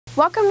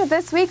Welcome to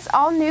this week's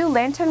all-new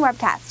Lantern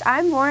Webcast.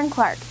 I'm Lauren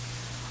Clark.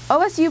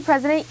 OSU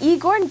President E.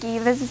 Gordon Gee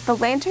visits the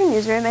Lantern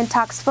newsroom and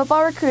talks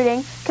football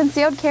recruiting,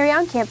 concealed carry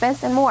on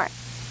campus, and more.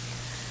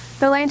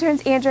 The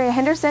Lantern's Andrea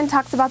Henderson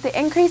talks about the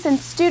increase in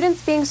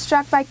students being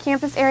struck by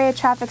campus area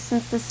traffic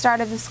since the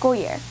start of the school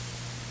year.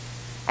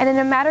 And in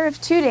a matter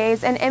of 2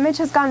 days, an image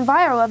has gone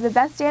viral of the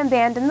best damn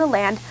band in the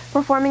land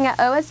performing at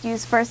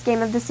OSU's first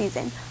game of the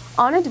season.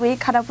 Anna Dweek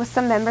caught up with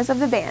some members of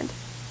the band.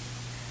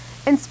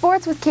 In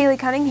sports with Kaylee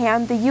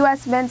Cunningham, the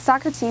U.S. men's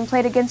soccer team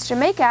played against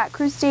Jamaica at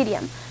Crew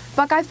Stadium.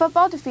 Buckeye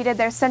football defeated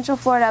their Central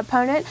Florida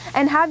opponent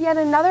and have yet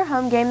another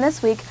home game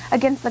this week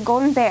against the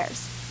Golden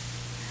Bears.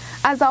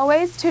 As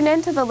always, tune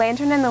in to The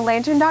Lantern and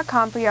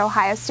thelantern.com for your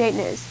Ohio State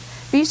news.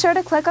 Be sure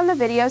to click on the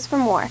videos for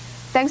more.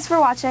 Thanks for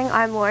watching.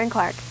 I'm Lauren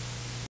Clark.